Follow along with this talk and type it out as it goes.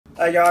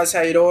Hey guys, how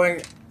you doing?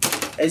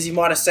 As you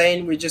might have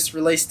seen, we just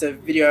released a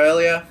video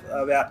earlier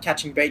about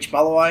catching beach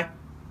mulloway.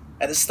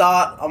 At the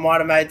start, I might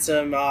have made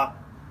some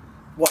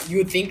what you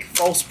would think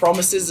false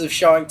promises of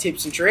showing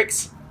tips and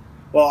tricks.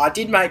 Well, I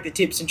did make the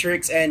tips and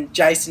tricks, and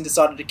Jason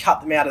decided to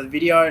cut them out of the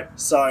video,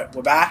 so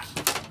we're back.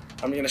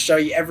 I'm going to show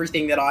you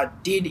everything that I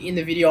did in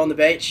the video on the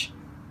beach,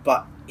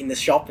 but in the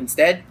shop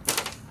instead.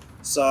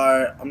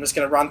 So I'm just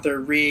going to run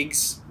through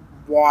rigs,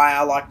 why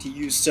I like to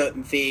use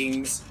certain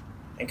things,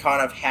 and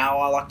kind of how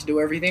I like to do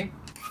everything.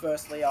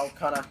 Firstly, I'll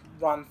kind of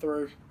run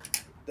through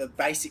the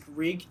basic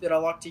rig that I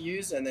like to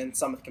use, and then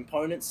some of the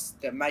components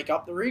that make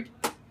up the rig.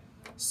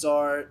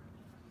 So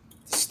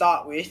to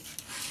start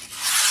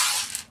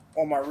with,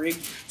 on my rig,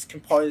 it's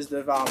composed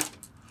of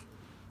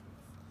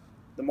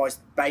the most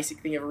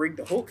basic thing of a rig,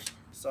 the hook.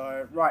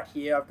 So right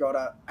here I've got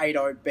a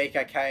 8.0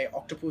 BKK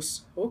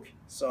octopus hook.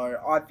 So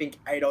I think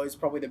 8.0 is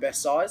probably the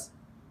best size.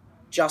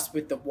 Just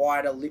with the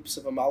wider lips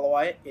of a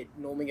mulloway, it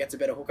normally gets a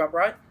better hookup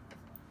rate.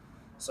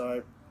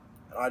 So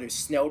I do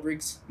snelled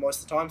rigs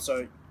most of the time,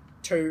 so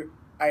 2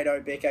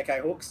 8.0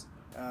 BKK hooks.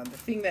 The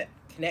thing that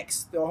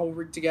connects the whole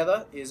rig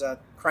together is a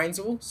crane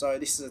swivel. So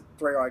this is a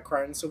 3.0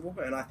 crane swivel,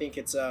 and I think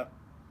it's a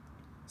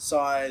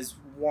size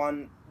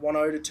 1.0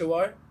 to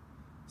 2.0,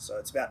 so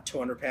it's about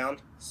 200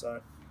 pound. So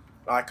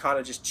I kind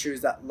of just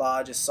choose that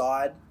larger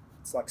side.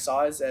 It's like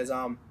size, as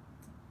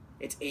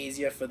it's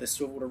easier for the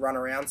swivel to run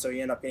around, so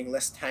you end up getting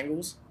less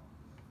tangles.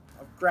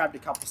 I've grabbed a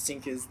couple of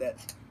sinkers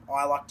that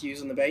I like to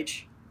use on the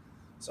beach.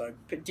 So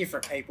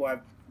different people have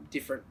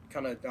different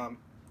kind of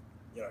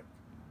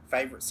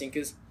favorite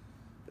sinkers,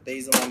 but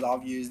these are the ones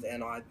I've used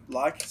and I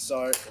like.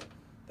 So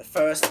the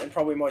first and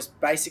probably most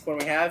basic one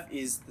we have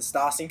is the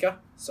star sinker.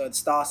 So the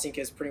star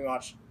sinker is pretty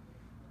much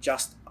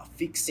just a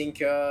fixed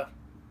sinker,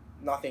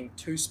 nothing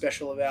too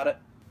special about it.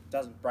 It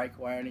doesn't break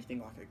away or anything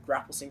like a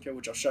grapple sinker,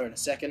 which I'll show in a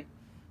second.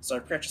 So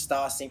pretty much a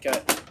star sinker,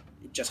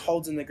 it just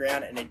holds in the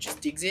ground and it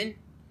just digs in.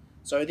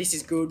 So this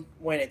is good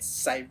when it's,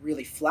 say,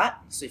 really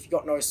flat. So if you've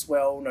got no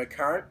swell, no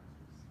current,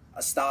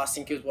 a star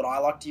sinker is what I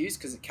like to use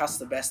because it casts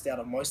the best out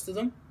of most of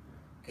them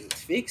because it's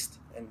fixed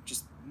and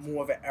just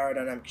more of an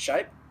aerodynamic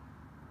shape.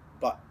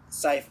 But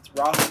say if it's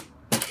rough,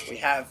 we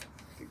have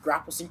the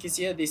grapple sinkers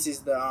here. This is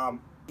the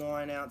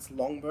 9-ounce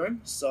long boom.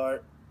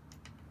 So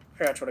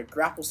pretty much what a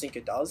grapple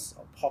sinker does,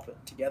 I'll pop it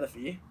together for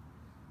you,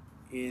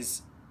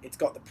 is it's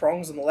got the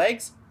prongs on the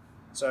legs.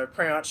 So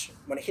pretty much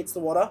when it hits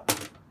the water,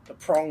 the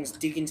prongs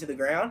dig into the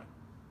ground,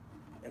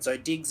 and so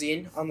it digs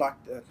in.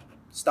 Unlike the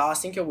star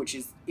sinker, which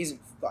is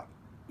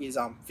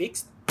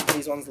fixed,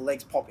 these ones the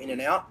legs pop in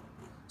and out.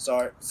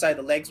 So say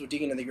the legs will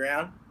dig into the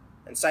ground,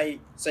 and say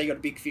you got a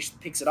big fish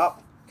that picks it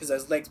up, because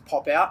those legs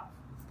pop out.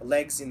 The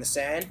legs in the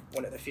sand,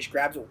 when the fish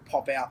grabs it, will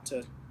pop out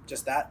to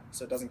just that,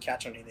 so it doesn't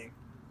catch on anything.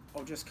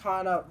 I'll just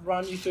kind of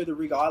run you through the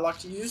rig I like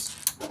to use.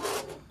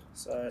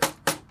 So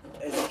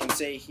as you can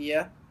see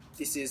here,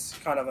 this is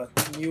kind of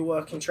a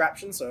newer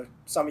contraption, so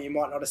some of you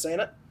might not have seen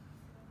it.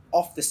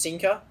 Off the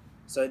sinker,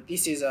 so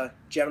this is a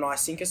Gemini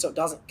sinker, so it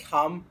doesn't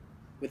come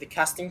with a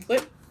casting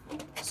clip.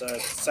 So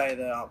say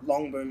the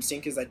long boom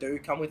sinkers, they do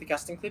come with a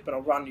casting clip, and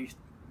I'll run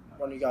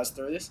you guys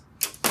through this.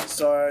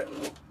 So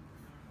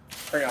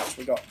pretty much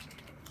we got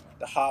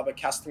the Harbour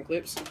casting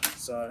clips.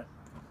 So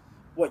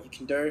what you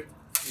can do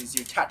is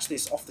you attach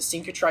this off the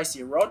sinker trace of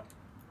your rod.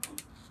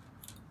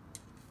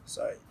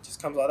 So it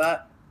just comes like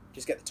that.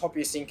 Just get the top of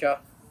your sinker,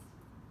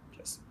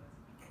 just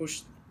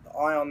push the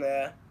eye on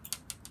there,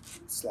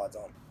 it slides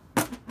on.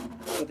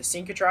 With the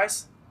sinker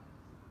trace,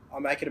 I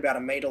make it about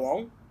 1 metre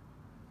long.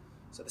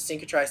 So the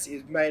sinker trace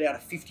is made out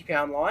of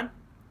 50-pound line,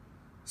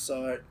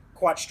 so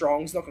quite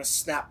strong. It's not going to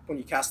snap when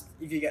you cast.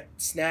 If you get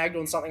snagged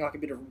on something like a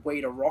bit of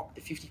weed or rock,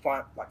 the 50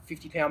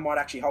 pound might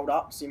actually hold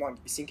up, so you might get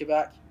your sinker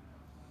back.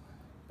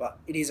 But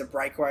it is a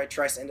breakaway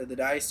trace at the end of the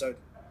day, so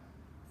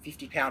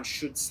 50 pounds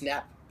should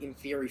snap in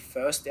theory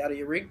first out of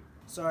your rig.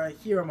 So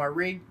here on my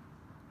rig,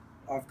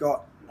 I've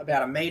got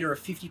about 1 metre of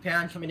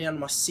 50-pound coming down to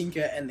my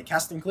sinker and the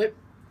casting clip.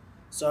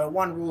 So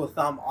one rule of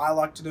thumb I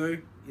like to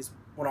do is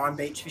when I'm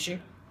beach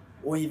fishing,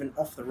 or even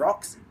off the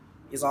rocks,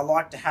 is I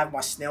like to have my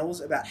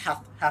snells about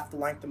half the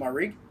length of my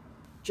rig,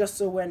 just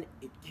so when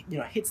it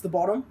hits the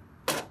bottom,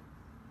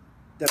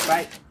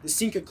 the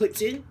sinker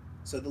clips in,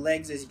 so the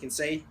legs, as you can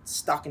see,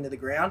 stuck into the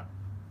ground.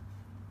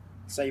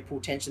 So you pull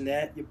tension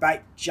there, your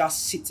bait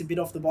just sits a bit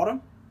off the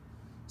bottom.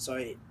 So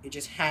it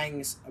just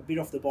hangs a bit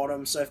off the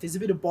bottom. So if there's a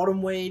bit of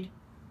bottom weed,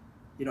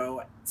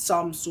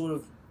 some sort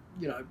of,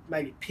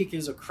 maybe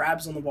pickers or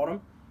crabs on the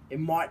bottom, it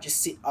might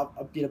just sit up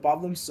a bit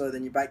above them, so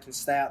then your bait can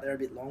stay out there a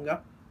bit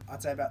longer.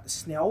 I'd say about the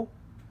snell,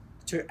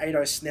 2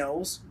 8.0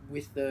 snells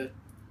with the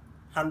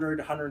 100,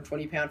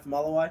 120 pound for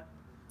mulloway,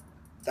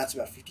 that's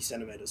about 50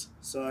 centimetres.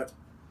 So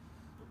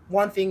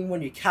one thing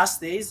when you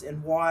cast these,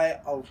 and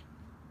why I'll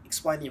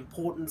explain the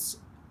importance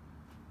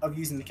of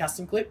using the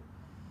casting clip,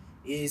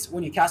 is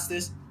when you cast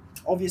this,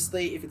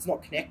 obviously if it's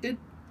not connected,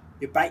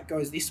 your bait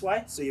goes this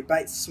way, so your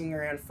bait's swinging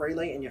around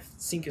freely and your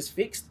sinker's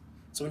fixed.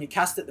 So when you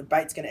cast it, the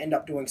bait's going to end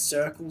up doing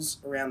circles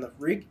around the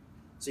rig,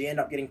 so you end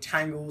up getting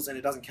tangles and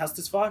it doesn't cast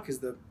as far because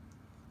the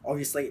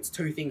obviously it's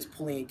two things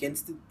pulling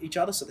against each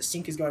other. So the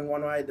sinker's going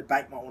one way, the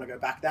bait might want to go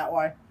back that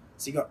way.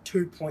 So you've got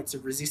 2 points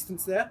of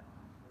resistance there.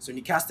 So when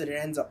you cast it, it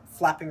ends up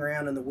flapping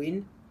around in the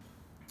wind.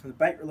 And the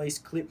bait release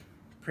clip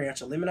pretty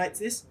much eliminates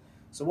this.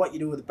 So what you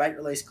do with the bait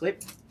release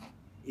clip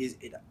is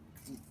it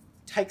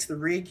takes the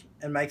rig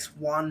and makes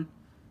one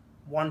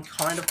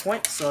kind of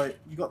point. So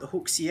you've got the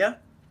hooks here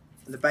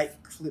and the bait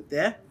clip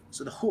there.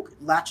 So the hook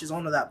latches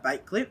onto that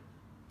bait clip.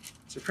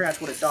 So pretty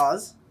much what it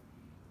does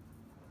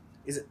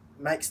is it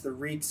makes the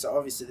rig, so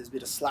obviously there's a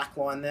bit of slack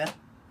line there,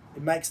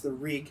 it makes the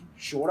rig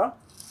shorter.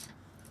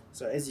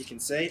 So as you can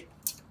see,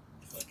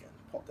 if I can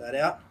pop that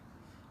out,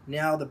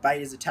 now the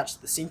bait is attached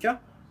to the sinker.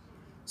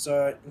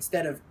 So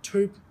instead of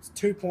two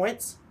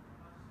points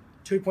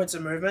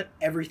of movement,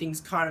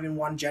 everything's kind of in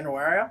one general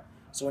area.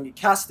 So when you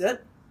cast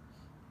it,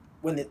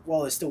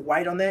 while there's still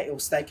weight on there, it will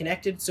stay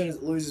connected. As soon as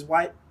it loses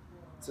weight,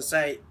 so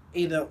say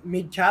either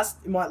mid-cast,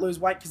 it might lose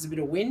weight because of a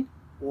bit of wind,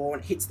 or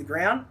when it hits the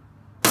ground,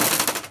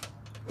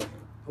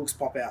 hooks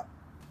pop out.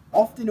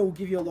 Often it will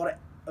give you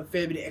a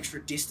fair bit of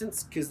extra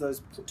distance because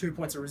those 2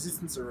 points of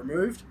resistance are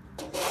removed.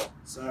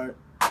 So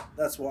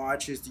that's why I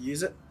choose to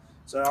use it.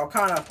 So I'll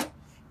kind of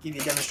give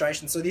you a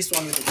demonstration. So this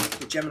one with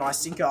the Gemini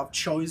sinker, I've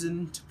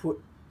chosen to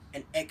put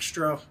an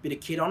extra bit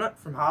of kit on it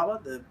from Harbour,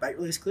 the bait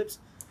release clips.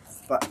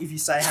 But if you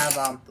say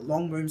have the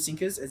long boom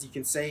sinkers, as you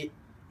can see,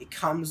 it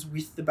comes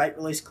with the bait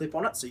release clip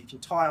on it, so you can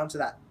tie onto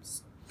that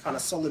kind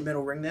of solid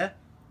metal ring there,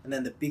 and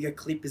then the bigger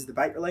clip is the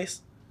bait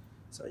release.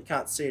 So you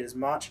can't see it as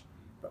much,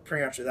 but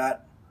pretty much with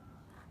that,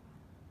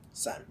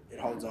 same, it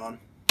holds on,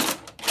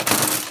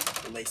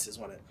 releases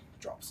when it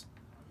drops.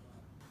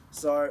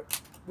 So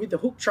with the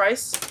hook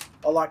trace,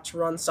 I like to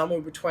run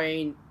somewhere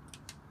between,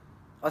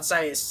 I'd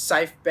say a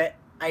safe bet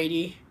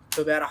 80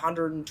 to about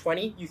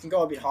 120. You can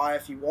go a bit higher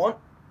if you want.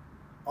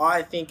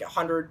 I think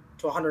 100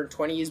 to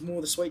 120 is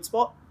more the sweet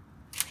spot,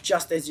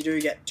 just as you do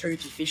get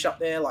toothy fish up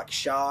there like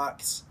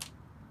sharks.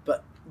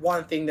 But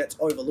one thing that's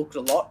overlooked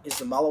a lot is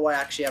the mulloway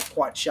actually have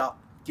quite sharp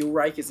gill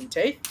rakers and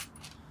teeth.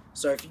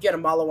 So if you get a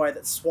mulloway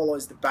that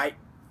swallows the bait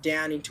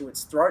down into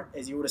its throat,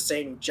 as you would have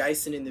seen with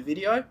Jason in the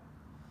video,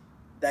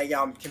 they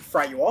can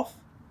fray you off.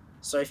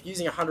 So if you're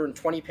using a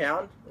 120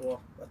 pound or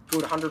a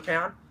good 100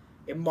 pound,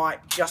 it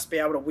might just be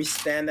able to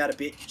withstand that a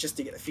bit just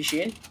to get the fish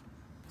in.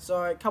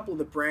 So a couple of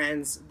the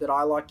brands that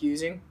I like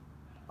using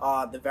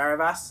are the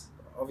Varavas,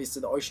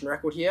 obviously the Ocean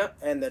Record here,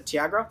 and the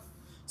Tiagra.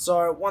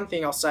 So one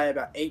thing I'll say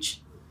about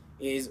each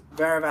is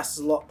Varavas is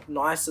a lot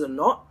nicer than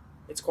not.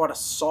 It's quite a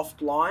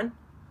soft line.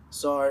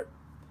 So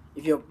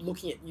if you're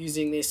looking at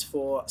using this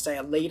for, say,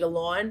 a leader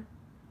line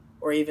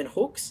or even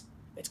hooks,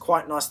 it's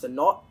quite nice to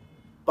knot,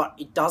 but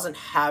it doesn't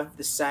have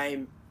the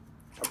same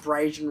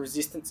abrasion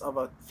resistance of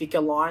a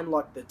thicker line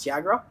like the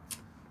Tiagra.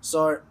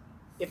 So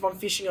if I'm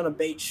fishing on a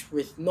beach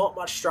with not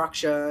much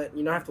structure,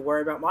 you don't have to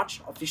worry about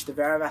much, I'll fish the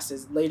Varavas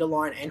as leader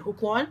line and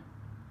hook line.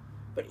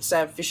 But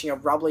say I'm fishing a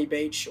rubbly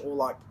beach or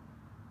like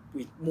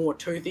with more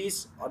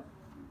toothies, I'd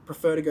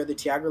prefer to go the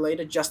Tiagra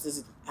leader just as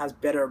it has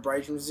better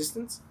abrasion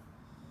resistance.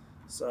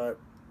 So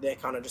they're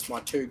kind of just my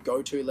two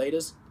go-to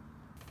leaders.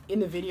 In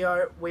the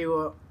video,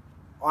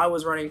 I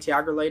was running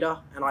Tiagra leader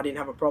and I didn't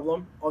have a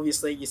problem.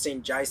 Obviously, you've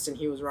seen Jason,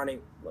 he was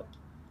running, like,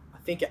 I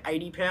think, an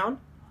 80 pound,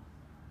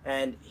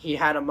 and he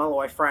had a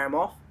mulloway fray him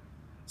off.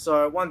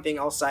 So one thing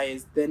I'll say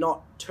is they're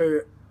not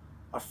too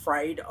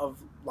afraid of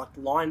like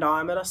line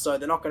diameter, so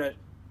they're not going to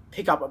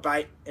pick up a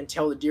bait and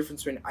tell the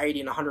difference between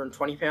 80 and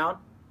 120 pound.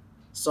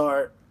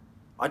 So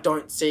I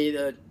don't see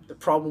the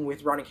problem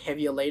with running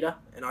heavier leader,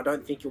 and I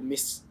don't think you'll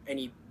miss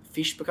any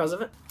fish because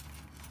of it.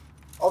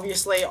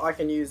 Obviously, I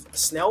can use a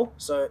snell.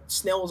 So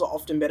snells are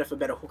often better for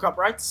better hookup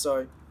rates.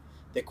 So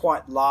they're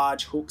quite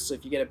large hooks. So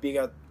if you get a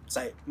bigger,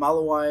 say,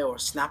 mulloway or a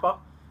snapper,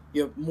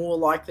 you're more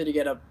likely to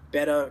get a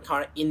better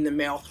kind of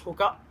in-the-mouth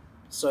hookup.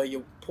 So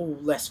you'll pull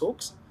less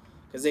hooks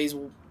because these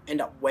will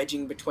end up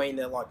wedging between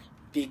their like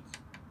big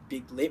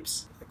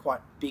lips. They're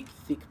quite big,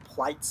 thick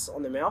plates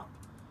on the mouth.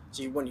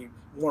 So when you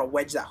want to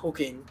wedge that hook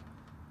in,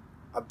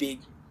 a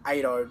big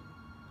 8/0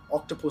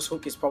 octopus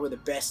hook is probably the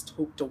best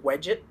hook to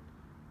wedge it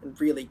and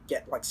really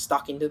get like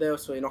stuck into there,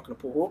 so you're not going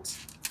to pull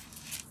hooks.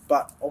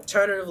 But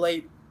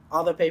alternatively,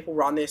 other people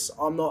run this.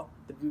 I'm not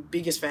the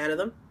biggest fan of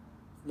them,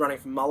 running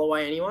from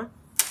mulloway anyway,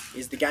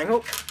 is the gang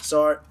hook.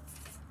 So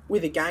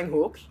with a gang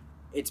hook,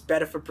 it's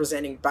better for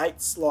presenting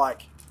baits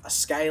like a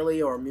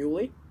scaly or a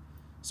muley.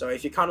 So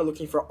if you're kind of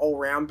looking for an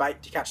all-round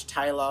bait to catch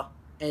tailor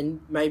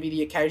and maybe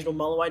the occasional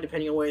mulloway,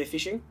 depending on where you're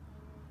fishing,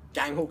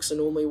 gang hooks are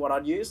normally what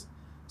I'd use.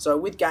 So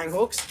with gang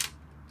hooks,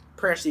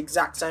 pretty much the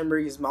exact same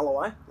rig as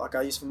mulloway, like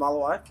I use for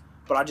mulloway,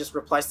 but I just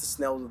replace the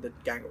snells with the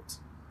gang hooks.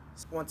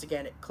 So once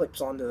again, it clips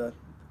onto the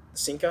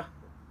sinker,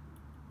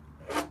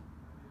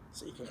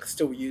 so you can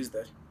still use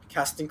the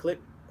casting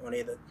clip on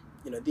either,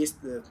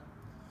 the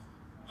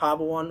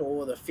Harbour one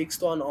or the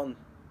fixed one on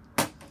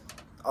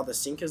other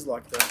sinkers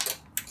like the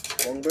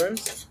long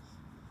booms.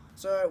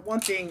 So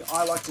one thing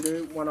I like to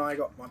do when I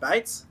got my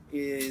baits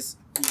is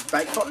use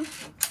bait cotton.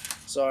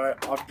 So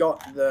I've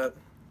got the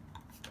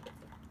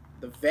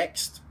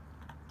vexed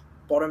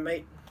bottom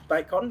meat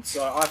bait cotton.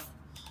 So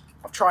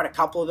I've tried a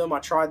couple of them. I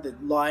tried the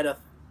lighter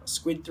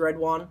squid thread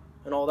one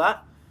and all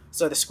that.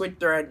 So the squid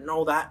thread and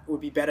all that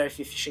would be better if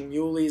you're fishing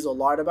muleys or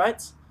lighter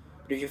baits.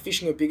 But if you're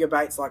fishing with bigger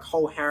baits like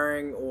whole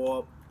herring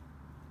or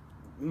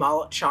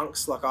mullet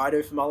chunks like I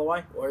do for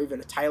mulloway, or even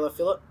a tailor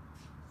fillet,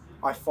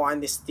 I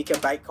find this thicker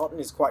bait cotton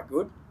is quite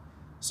good.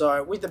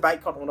 So with the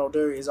bait cotton, what I'll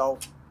do is I'll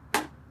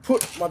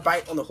put my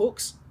bait on the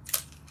hooks.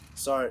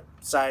 So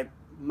say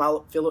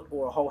mullet fillet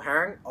or a whole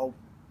herring, I'll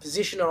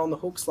position it on the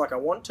hooks like I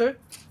want to.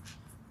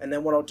 And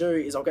then what I'll do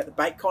is I'll get the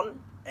bait cotton,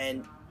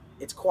 and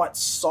it's quite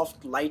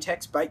soft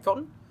latex bait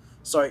cotton.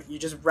 So you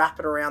just wrap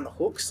it around the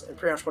hooks, and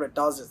pretty much what it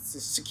does is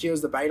it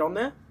secures the bait on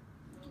there.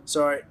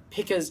 So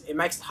pickers, it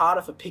makes it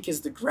harder for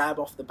pickers to grab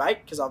off the bait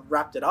because I've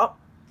wrapped it up.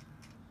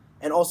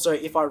 And also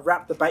if I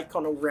wrap the bait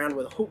cotton around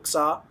where the hooks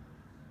are,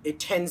 it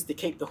tends to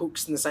keep the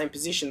hooks in the same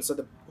position, so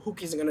the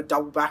hook isn't going to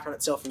double back on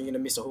itself and you're going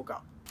to miss a hooker.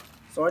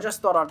 So I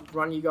just thought I'd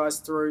run you guys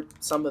through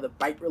some of the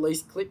bait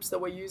release clips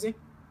that we're using.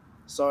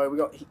 So we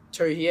got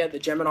two here, the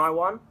Gemini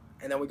one,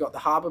 and then we got the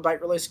Harbour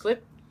bait release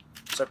clip.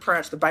 So pretty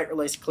much the bait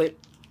release clip,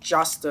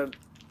 just to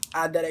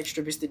add that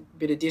extra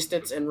bit of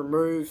distance and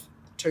remove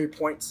 2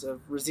 points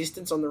of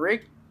resistance on the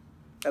rig,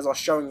 as I was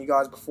showing you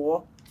guys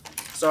before.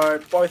 So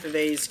both of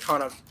these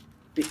kind of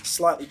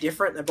slightly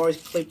different. They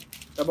both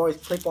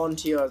clip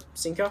onto your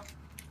sinker.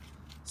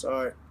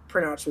 So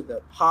pretty much with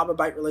the Harbour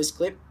bait release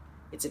clip,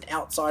 it's an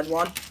outside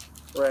one,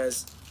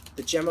 whereas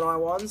the Gemini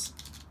ones,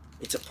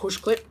 it's a push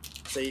clip.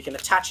 So you can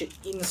attach it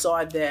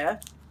inside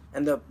there,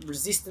 and the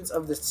resistance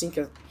of the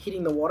sinker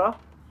hitting the water,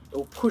 it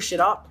will push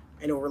it up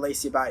and it will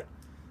release your bait.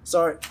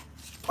 So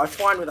I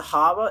find with a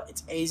Harbour,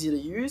 it's easy to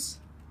use,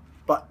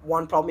 but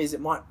one problem is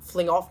it might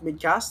fling off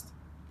mid-cast,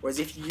 whereas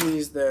if you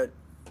use the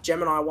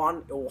Gemini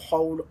one, it will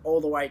hold all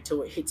the way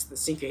till it hits the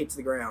sinker hits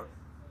the ground.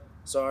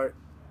 So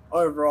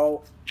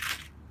overall,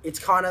 it's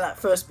kind of that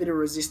first bit of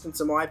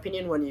resistance in my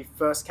opinion when you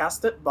first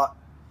cast it, but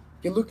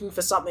if you're looking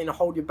for something to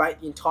hold your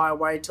bait the entire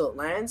way till it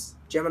lands,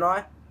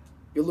 Gemini,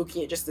 you're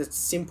looking at just a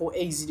simple,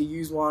 easy to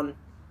use one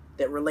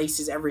that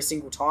releases every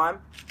single time,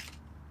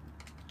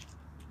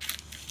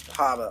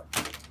 Harbour.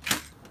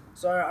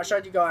 So I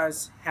showed you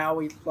guys how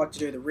we like to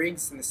do the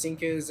rigs and the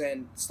sinkers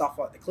and stuff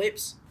like the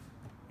clips,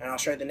 and I'll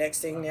show you the next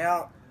thing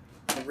now,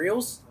 the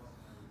reels.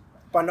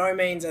 By no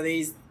means are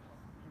these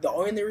the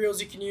only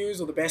reels you can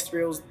use or the best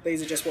reels.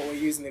 These are just what we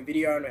use in the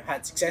video and we've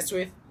had success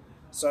with.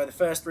 So the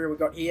first reel we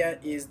got here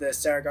is the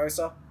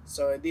Saragosa.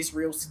 So this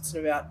reel sits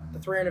in about the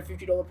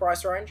 $350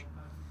 price range.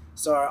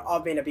 So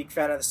I've been a big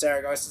fan of the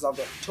Saragosas. I've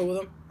got two of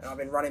them, and I've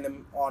been running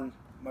them on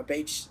my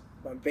beach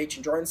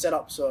and drone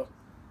setup. So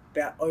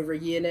about over a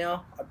year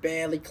now. I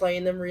barely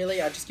clean them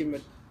really. I just give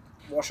them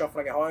a wash off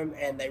when I get home,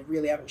 and they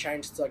really haven't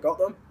changed since I got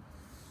them.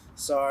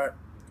 So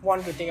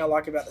one good thing I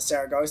like about the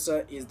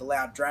Saragosa is the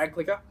loud drag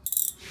clicker.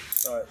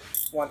 So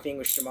one thing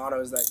with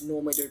Shimano is they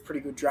normally do pretty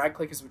good drag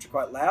clickers, which are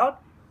quite loud.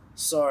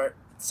 So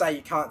say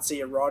you can't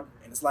see a rod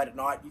and it's late at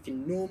night, you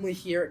can normally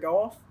hear it go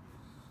off.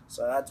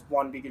 So that's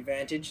one big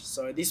advantage.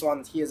 So this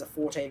one here is a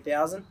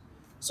 14,000.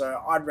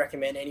 So I'd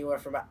recommend anywhere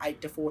from about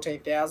 8 to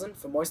 14,000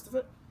 for most of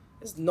it.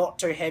 It's not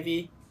too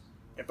heavy,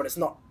 but it's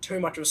not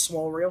too much of a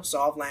small reel.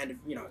 So I've landed,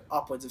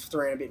 upwards of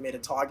 3 and a bit meter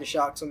tiger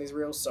sharks on these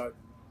reels. So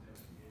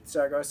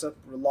Saragosa,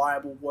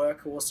 reliable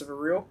workhorse of a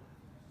reel.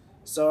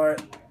 So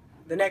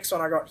the next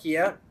one I got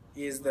here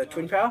is the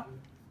Twinpower.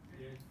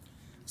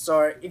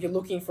 So if you're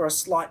looking for a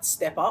slight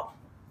step up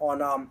on,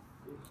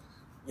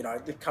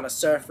 the kind of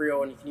surf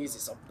reel, and you can use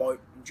this on boat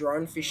and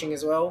drone fishing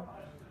as well,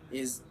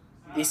 this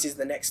is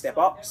the next step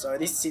up. So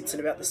this sits at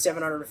about the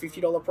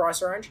 $750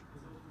 price range.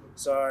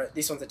 So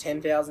this one's a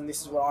 10,000.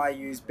 This is what I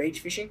use beach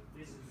fishing.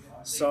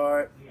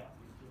 So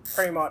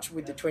pretty much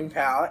with the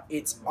Twinpower,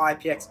 it's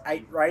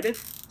IPX8 rated.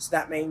 So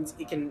that means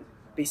it can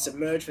be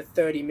submerged for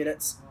 30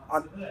 minutes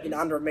in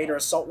under a meter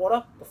of salt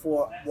water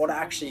before water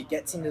actually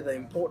gets into the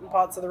important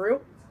parts of the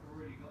reel.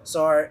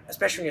 So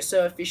especially when you're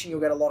surf fishing, you'll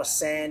get a lot of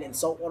sand and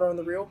salt water on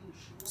the reel.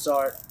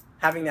 So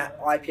having that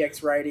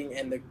IPX rating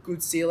and the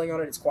good sealing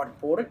on it is quite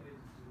important,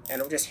 and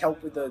it'll just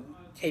help with the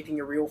keeping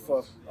your reel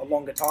for a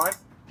longer time.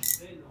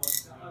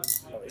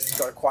 It's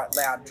got a quite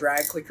loud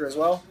drag clicker as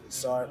well,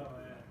 so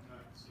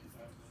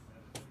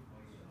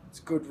it's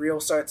a good reel.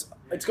 So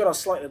it's got a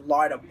slightly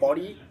lighter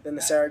body than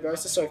the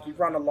Saragosa. So if you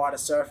run a lighter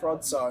surf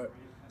rod, so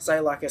say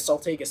like a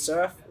Saltiga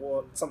Surf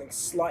or something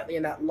slightly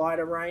in that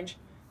lighter range,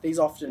 these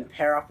often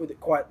pair up with it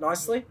quite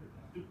nicely,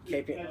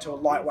 keeping it to a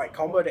lightweight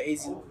combo to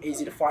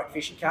easy to fight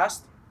fish and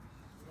cast.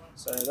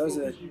 So those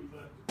are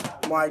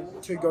my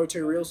two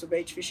go-to reels for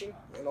beach fishing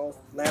and all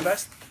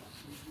land-based.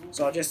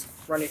 So I'll just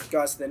run you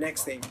guys to the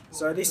next thing.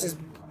 So this is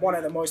one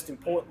of the most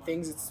important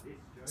things. It's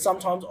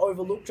sometimes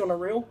overlooked on a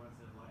reel,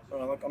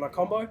 on a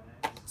combo.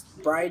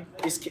 Braid.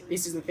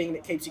 This is the thing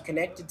that keeps you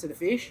connected to the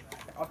fish.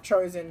 I've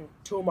chosen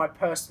two of my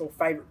personal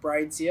favourite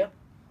braids here.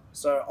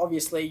 So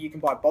obviously you can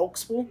buy bulk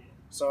spool.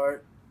 So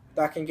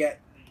that can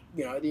get,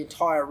 the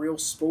entire reel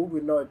spooled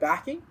with no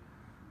backing.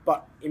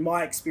 But in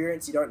my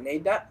experience, you don't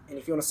need that. And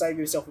if you want to save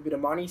yourself a bit of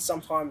money,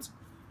 sometimes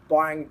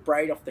buying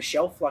braid off the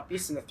shelf like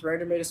this in the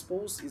 300 meter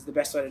spools is the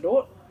best way to do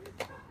it.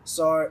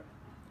 So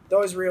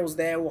those reels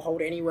there will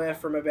hold anywhere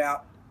from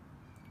about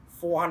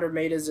 400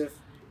 meters of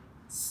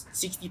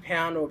 60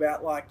 pound or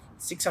about like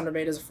 600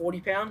 meters of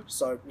 40 pound.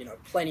 So, you know,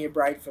 plenty of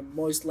braid for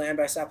most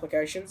land-based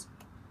applications.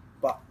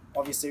 But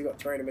obviously we've got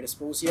 300 meter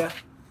spools here.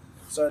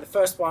 So the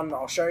first one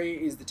I'll show you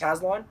is the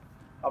Taz line.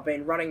 I've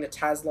been running the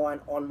Taz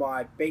line on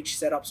my beach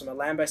setups and my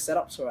land-based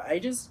setups for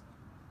ages.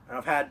 And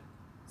I've had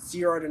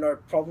zero to no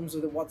problems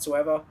with it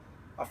whatsoever.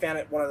 I found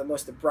it one of the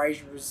most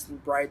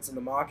abrasion-resistant braids in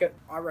the market.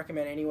 I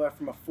recommend anywhere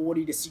from a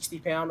 40 to 60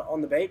 pound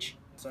on the beach.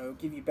 So it'll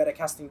give you better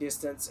casting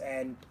distance,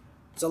 and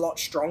it's a lot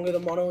stronger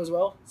than mono as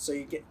well. So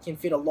you can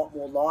fit a lot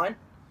more line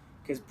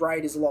because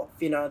braid is a lot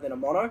thinner than a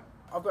mono.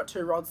 I've got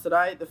two rods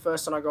today. The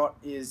first one I got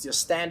is your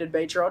standard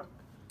beach rod.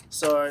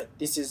 So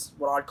this is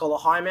what I'd call a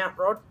high mount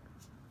rod.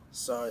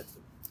 So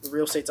the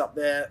reel seat's up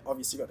there,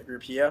 obviously got the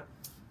grip here.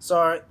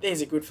 So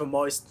these are good for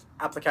most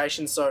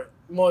applications. So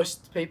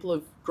most people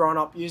have grown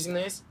up using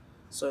these.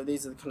 So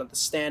these are kind of the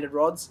standard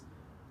rods.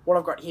 What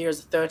I've got here is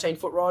a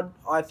 13-foot rod.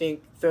 I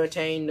think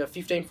 13 to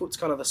 15 foot's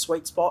kind of the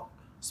sweet spot,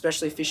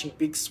 especially fishing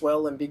big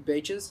swell and big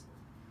beaches,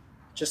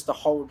 just to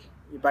hold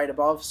your bait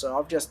above. So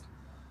I've just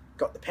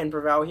got the Penn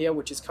Prevail here,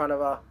 which is kind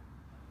of a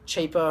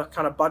cheaper,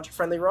 kind of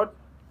budget-friendly rod.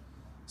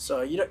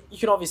 So you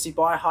can obviously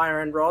buy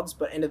higher-end rods,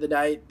 but end of the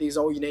day, these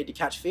are all you need to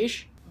catch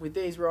fish. With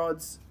these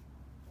rods,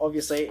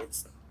 obviously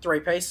it's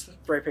three-piece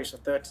for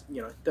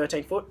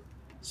 13 foot.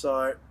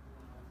 So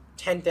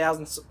 10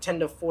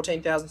 to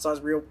 14,000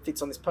 size reel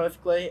fits on this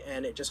perfectly,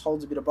 and it just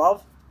holds a bit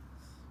above.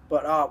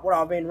 But what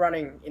I've been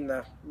running in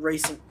the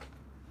recent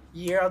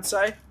year, I'd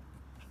say,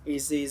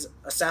 is these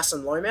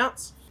Assassin low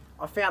mounts.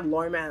 I found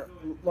low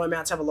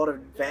mounts have a lot of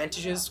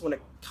advantages when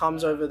it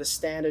comes over the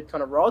standard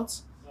kind of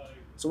rods.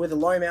 So with a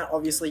low mount,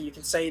 obviously you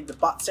can see the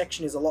butt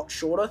section is a lot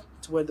shorter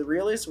to where the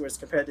reel is, whereas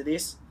compared to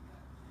this,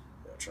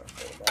 I'll try to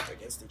put them up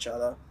against each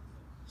other.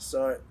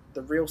 So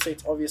the reel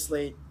seat's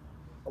obviously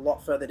a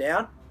lot further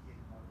down,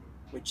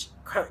 which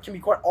can be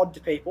quite odd to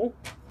people.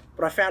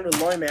 But I found with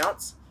low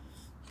mounts,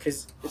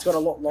 because it's got a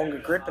lot longer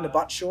grip and the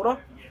butt's shorter,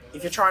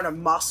 if you're trying to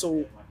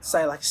muscle,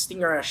 say like a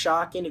stinger or a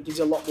shark in, it gives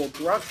you a lot more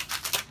grunt.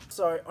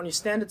 So on your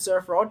standard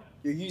surf rod,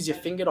 you use your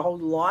finger to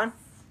hold the line.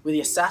 With the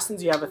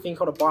Assassins, you have a thing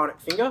called a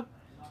bionic finger.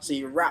 So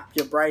you wrap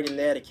your braid in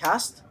there to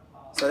cast.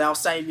 So they'll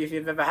save you if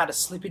you've ever had a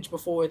slippage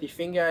before with your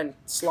finger and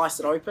slice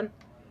it open.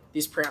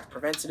 This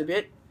prevents it a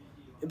bit.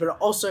 But it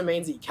also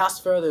means that you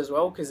cast further as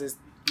well because there's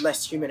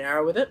less human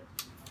error with it.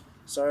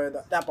 So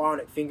that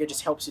bionic finger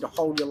just helps you to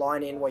hold your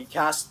line in while you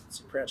cast.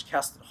 So you pretty much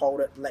cast it, hold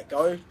it, and let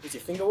go as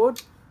your finger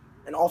would.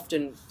 And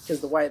often, because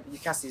the way that you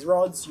cast these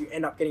rods, you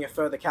end up getting a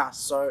further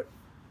cast. So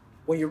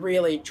when you're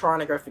really trying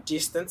to go for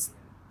distance,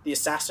 the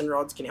Assassin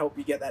rods can help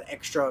you get that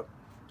extra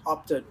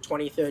up to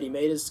 20-30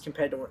 meters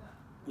compared to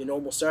your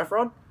normal surf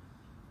rod.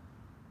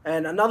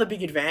 And another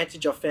big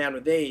advantage I've found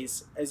with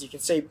these, as you can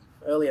see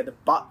earlier, the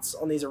butts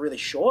on these are really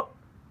short.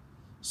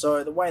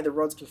 So the way the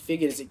rod's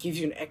configured is it gives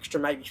you an extra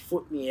maybe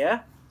foot in the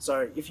air.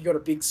 So if you've got a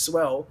big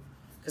swell,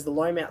 because the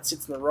low mount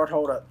sits in the rod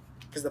holder,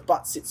 because the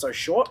butt sits so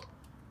short,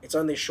 it's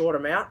only a short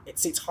amount, it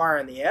sits higher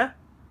in the air.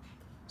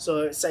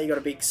 So say you got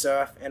a big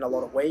surf and a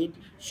lot of weed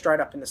straight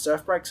up in the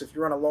surf break. So if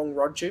you run a long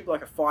rod tube,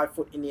 like a 5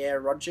 foot in the air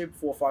rod tube,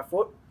 4 or 5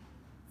 foot,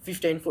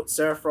 15-foot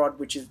surf rod,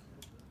 which is,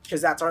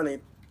 because that's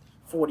only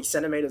 40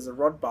 centimeters of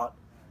rod butt,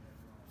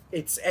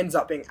 it ends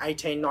up being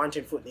 18,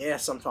 19 foot in the air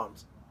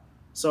sometimes.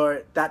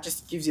 So that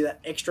just gives you that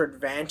extra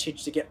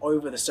advantage to get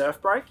over the surf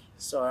break.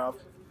 So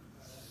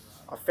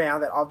I've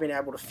found that I've been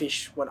able to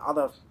fish when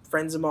other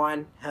friends of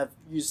mine have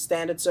used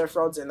standard surf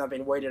rods and they've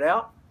been weeded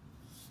out.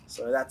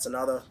 So that's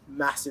another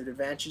massive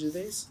advantage of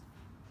these.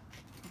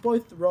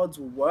 Both the rods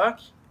will work.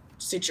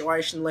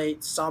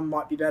 Situationally, some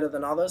might be better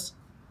than others.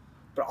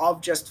 But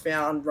I've just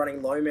found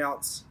running low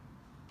mounts,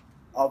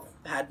 I've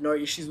had no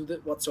issues with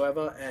it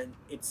whatsoever, and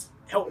it's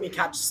helped me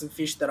catch some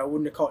fish that I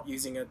wouldn't have caught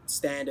using a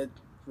standard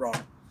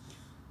rod.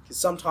 Because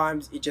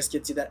sometimes it just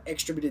gets you that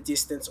extra bit of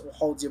distance or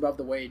holds you above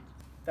the weed.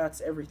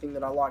 That's everything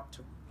that I like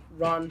to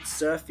run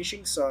surf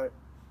fishing. So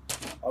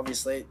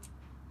obviously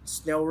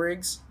snell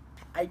rigs,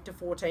 8 to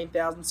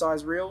 14,000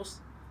 size reels,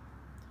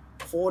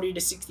 40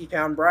 to 60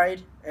 pound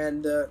braid,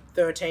 and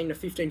 13 to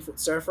 15 foot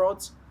surf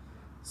rods.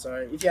 So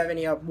if you have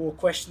any more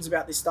questions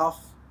about this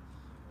stuff,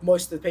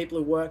 most of the people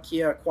who work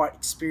here are quite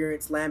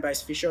experienced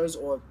land-based fishers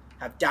or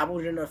have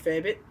dabbled in it a fair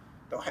bit.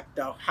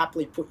 They'll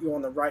happily put you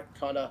on the right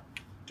kind of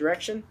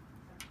direction.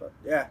 But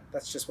yeah,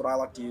 that's just what I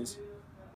like to use.